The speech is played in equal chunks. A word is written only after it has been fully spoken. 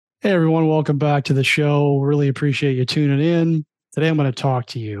Hey everyone, welcome back to the show. Really appreciate you tuning in. Today I'm going to talk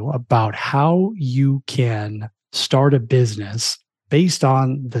to you about how you can start a business based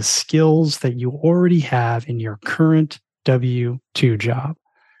on the skills that you already have in your current W 2 job.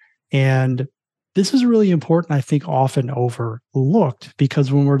 And this is really important, I think, often overlooked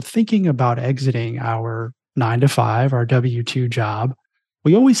because when we're thinking about exiting our 9 to 5, our W 2 job,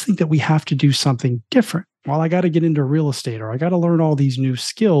 we always think that we have to do something different. Well, I got to get into real estate or I got to learn all these new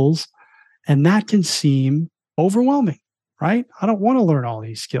skills. And that can seem overwhelming, right? I don't want to learn all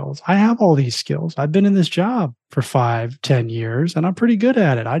these skills. I have all these skills. I've been in this job for 5, 10 years and I'm pretty good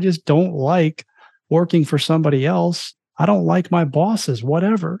at it. I just don't like working for somebody else. I don't like my bosses,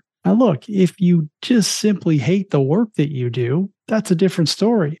 whatever. Now, look, if you just simply hate the work that you do, that's a different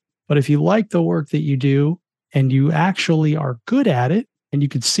story. But if you like the work that you do and you actually are good at it and you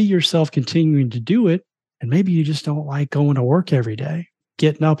can see yourself continuing to do it, and maybe you just don't like going to work every day,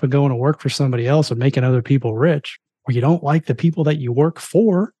 getting up and going to work for somebody else and making other people rich, or you don't like the people that you work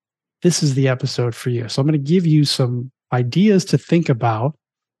for, this is the episode for you. So I'm going to give you some ideas to think about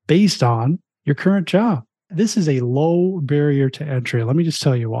based on your current job. This is a low barrier to entry. Let me just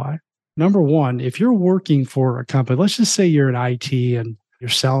tell you why. Number one, if you're working for a company, let's just say you're in IT and you're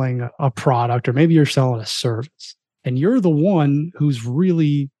selling a product, or maybe you're selling a service, and you're the one who's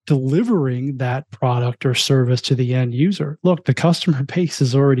really delivering that product or service to the end user. Look, the customer base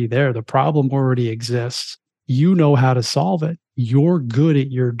is already there. The problem already exists. You know how to solve it. You're good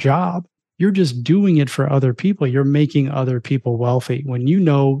at your job. You're just doing it for other people. You're making other people wealthy when you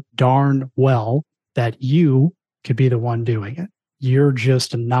know darn well that you could be the one doing it. You're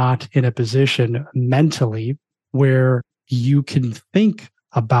just not in a position mentally where you can think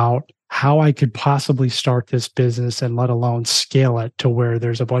about how I could possibly start this business and let alone scale it to where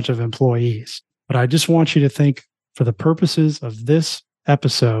there's a bunch of employees. But I just want you to think, for the purposes of this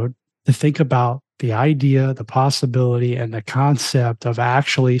episode, to think about the idea, the possibility, and the concept of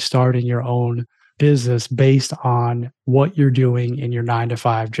actually starting your own business based on what you're doing in your 9 to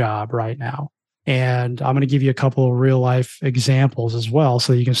 5 job right now. And I'm going to give you a couple of real life examples as well,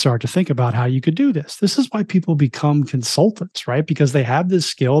 so that you can start to think about how you could do this. This is why people become consultants, right? Because they have this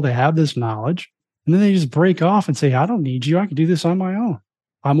skill, they have this knowledge, and then they just break off and say, I don't need you. I can do this on my own.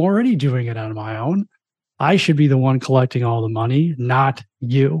 I'm already doing it on my own. I should be the one collecting all the money, not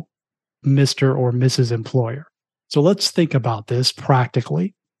you, Mr. or Mrs. Employer. So let's think about this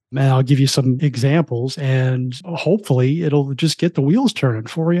practically. And I'll give you some examples, and hopefully it'll just get the wheels turning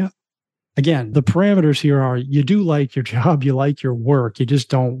for you. Again, the parameters here are you do like your job, you like your work, you just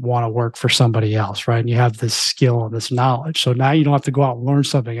don't want to work for somebody else, right? And you have this skill and this knowledge. So now you don't have to go out and learn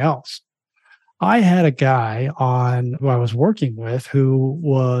something else. I had a guy on who I was working with who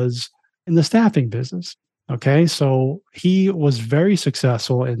was in the staffing business. Okay. So he was very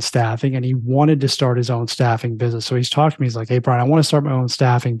successful in staffing and he wanted to start his own staffing business. So he's talked to me. He's like, hey, Brian, I want to start my own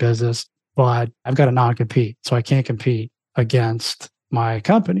staffing business, but I've got a non-compete. So I can't compete against my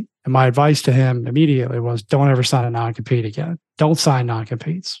company. And my advice to him immediately was, don't ever sign a non-compete again. Don't sign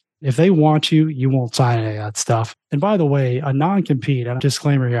non-competes. If they want you, you won't sign any of that stuff. And by the way, a non-compete, and a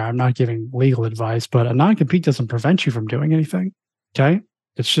disclaimer here, I'm not giving legal advice, but a non-compete doesn't prevent you from doing anything. Okay.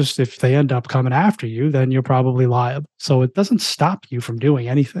 It's just if they end up coming after you, then you're probably liable. So it doesn't stop you from doing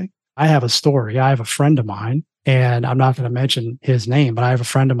anything. I have a story. I have a friend of mine, and I'm not going to mention his name, but I have a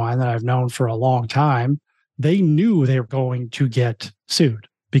friend of mine that I've known for a long time. They knew they were going to get sued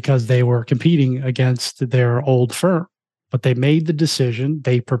because they were competing against their old firm. But they made the decision,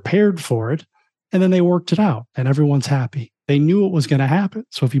 they prepared for it, and then they worked it out, and everyone's happy. They knew it was going to happen.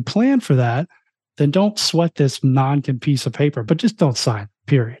 So if you plan for that, then don't sweat this non-compete piece of paper, but just don't sign,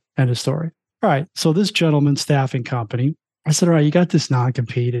 period. End of story. All right. So this gentleman's staffing company, I said, all right, you got this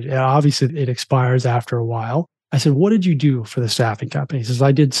non-compete. Obviously, it expires after a while. I said, what did you do for the staffing company? He says,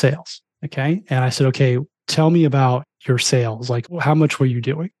 I did sales. Okay. And I said, okay, tell me about your sales. Like, how much were you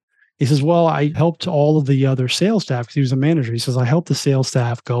doing? He says, well, I helped all of the other sales staff because he was a manager. He says, I helped the sales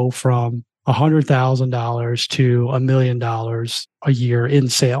staff go from $100,000 to $1 million a year in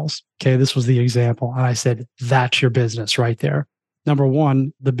sales. Okay. This was the example. And I said, that's your business right there. Number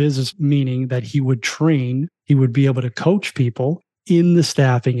one, the business meaning that he would train, he would be able to coach people in the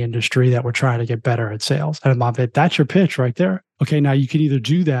staffing industry that were trying to get better at sales. And I'm like, that's your pitch right there. Okay. Now you can either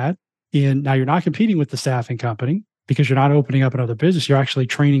do that now you're not competing with the staffing company because you're not opening up another business. You're actually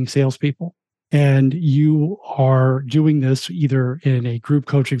training salespeople. And you are doing this either in a group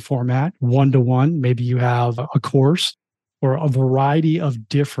coaching format, one-to-one. Maybe you have a course or a variety of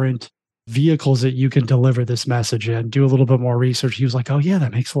different vehicles that you can deliver this message in. Do a little bit more research. He was like, oh, yeah,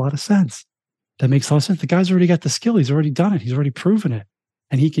 that makes a lot of sense. That makes a lot of sense. The guy's already got the skill. He's already done it. He's already proven it.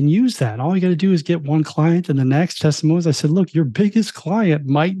 And he can use that. All you got to do is get one client and the next testimonials. I said, look, your biggest client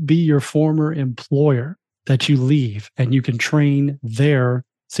might be your former employer that you leave, and you can train their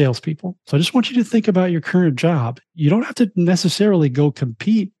salespeople. So I just want you to think about your current job. You don't have to necessarily go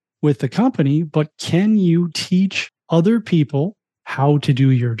compete with the company, but can you teach other people how to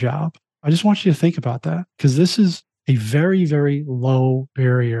do your job? I just want you to think about that, because this is a very, very low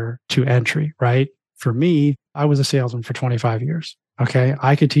barrier to entry, right? For me, I was a salesman for 25 years. Okay.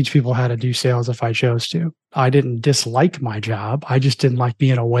 I could teach people how to do sales if I chose to. I didn't dislike my job. I just didn't like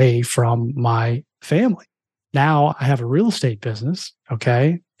being away from my family. Now I have a real estate business.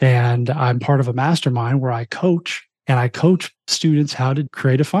 Okay. And I'm part of a mastermind where I coach, and I coach students how to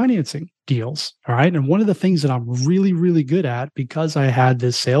create financing deals. All right. And one of the things that I'm really, really good at, because I had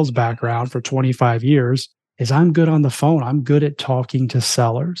this sales background for 25 years, is I'm good on the phone. I'm good at talking to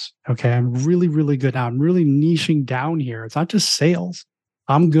sellers. Okay. I'm really, really good. Now I'm really niching down here. It's not just sales.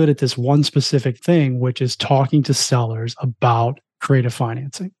 I'm good at this one specific thing, which is talking to sellers about creative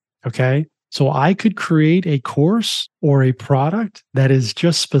financing. Okay. So I could create a course or a product that is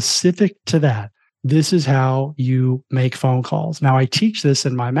just specific to that. This is how you make phone calls. Now I teach this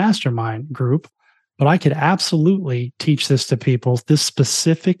in my mastermind group, but I could absolutely teach this to people, this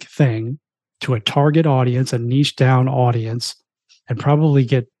specific thing, to a target audience, a niche down audience, and probably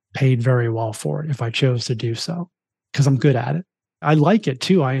get paid very well for it if I chose to do so, because I'm good at it. I like it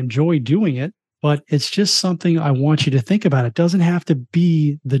too. I enjoy doing it, but it's just something I want you to think about. It doesn't have to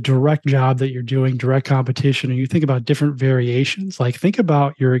be the direct job that you're doing, direct competition. And you think about different variations, like think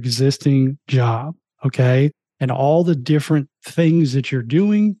about your existing job, okay? And all the different things that you're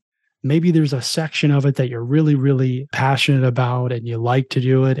doing. Maybe there's a section of it that you're really, really passionate about and you like to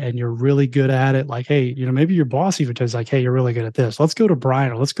do it and you're really good at it. Like, hey, maybe your boss even says like, hey, you're really good at this. Let's go to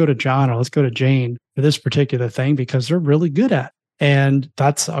Brian, or let's go to John, or let's go to Jane for this particular thing because they're really good at it. And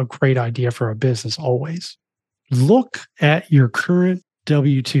that's a great idea for a business always. Look at your current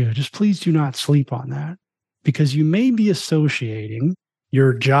W-2. Just please do not sleep on that, because you may be associating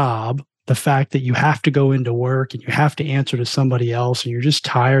your job, the fact that you have to go into work and you have to answer to somebody else and you're just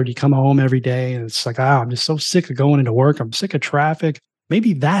tired. You come home every day and it's like, I'm just so sick of going into work. I'm sick of traffic.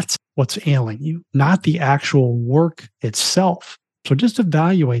 Maybe that's what's ailing you, not the actual work itself. So just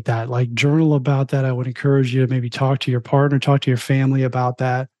evaluate that, like journal about that. I would encourage you to maybe talk to your partner, talk to your family about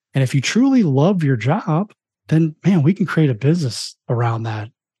that. And if you truly love your job, then man, we can create a business around that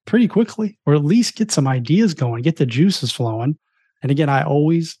pretty quickly, or at least get some ideas going, get the juices flowing. And again, I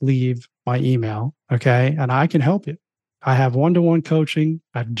always leave my email, okay? And I can help you. I have one-to-one coaching.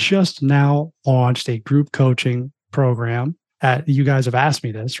 I've just now launched a group coaching program. You guys have asked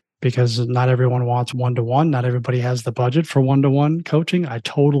me this because not everyone wants one-to-one. Not everybody has the budget for one-to-one coaching. I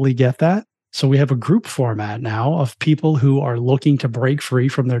totally get that. So we have a group format now of people who are looking to break free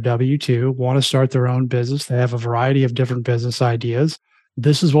from their W-2, want to start their own business. They have a variety of different business ideas.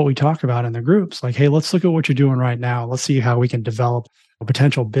 This is what we talk about in the groups. Like, hey, let's look at what you're doing right now. Let's see how we can develop a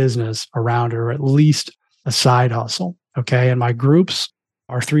potential business around it, or at least a side hustle. Okay. And my groups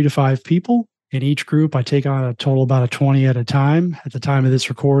are 3 to 5 people. In each group, I take on a total about 20 at a time. At the time of this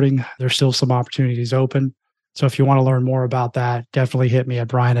recording, there's still some opportunities open. So if you want to learn more about that, definitely hit me at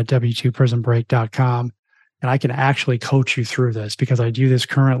brian@w2prisonbreak.com. And I can actually coach you through this, because I do this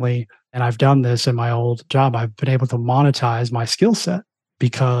currently. And I've done this in my old job. I've been able to monetize my skill set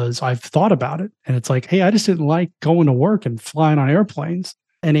because I've thought about it. And it's like, hey, I just didn't like going to work and flying on airplanes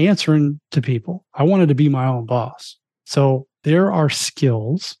and answering to people. I wanted to be my own boss. So there are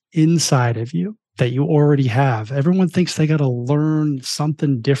skills inside of you that you already have. Everyone thinks they got to learn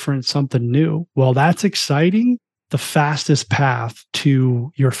something different, something new. Well, that's exciting. The fastest path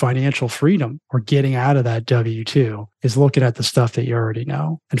to your financial freedom, or getting out of that W-2, is looking at the stuff that you already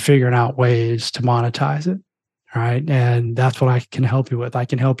know and figuring out ways to monetize it. All right. And that's what I can help you with. I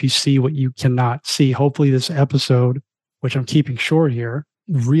can help you see what you cannot see. Hopefully this episode, which I'm keeping short here,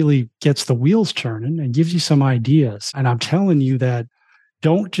 really gets the wheels turning and gives you some ideas. And I'm telling you that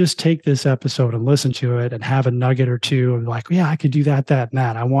don't just take this episode and listen to it and have a nugget or two and like, yeah, I could do that, that, and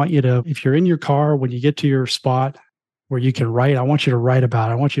that. I want you to, if you're in your car, when you get to your spot where you can write, I want you to write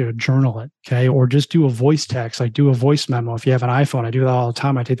about it. I want you to journal it. Okay. Or just do a voice text, like do a voice memo. If you have an iPhone, I do that all the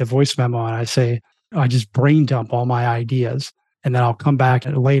time. I take the voice memo and I just brain dump all my ideas, and then I'll come back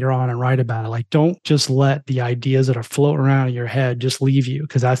later on and write about it. Like, don't just let the ideas that are floating around in your head just leave you,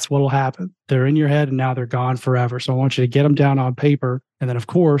 because that's what will happen. They're in your head and now they're gone forever. So I want you to get them down on paper, and then of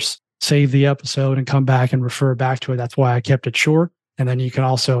course, save the episode and come back and refer back to it. That's why I kept it short. And then you can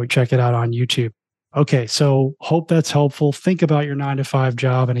also check it out on YouTube. Okay. So hope that's helpful. Think about your 9 to 5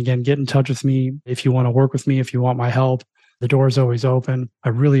 job. And again, get in touch with me if you want to work with me, if you want my help. The door is always open. I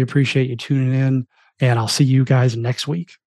really appreciate you tuning in, and I'll see you guys next week.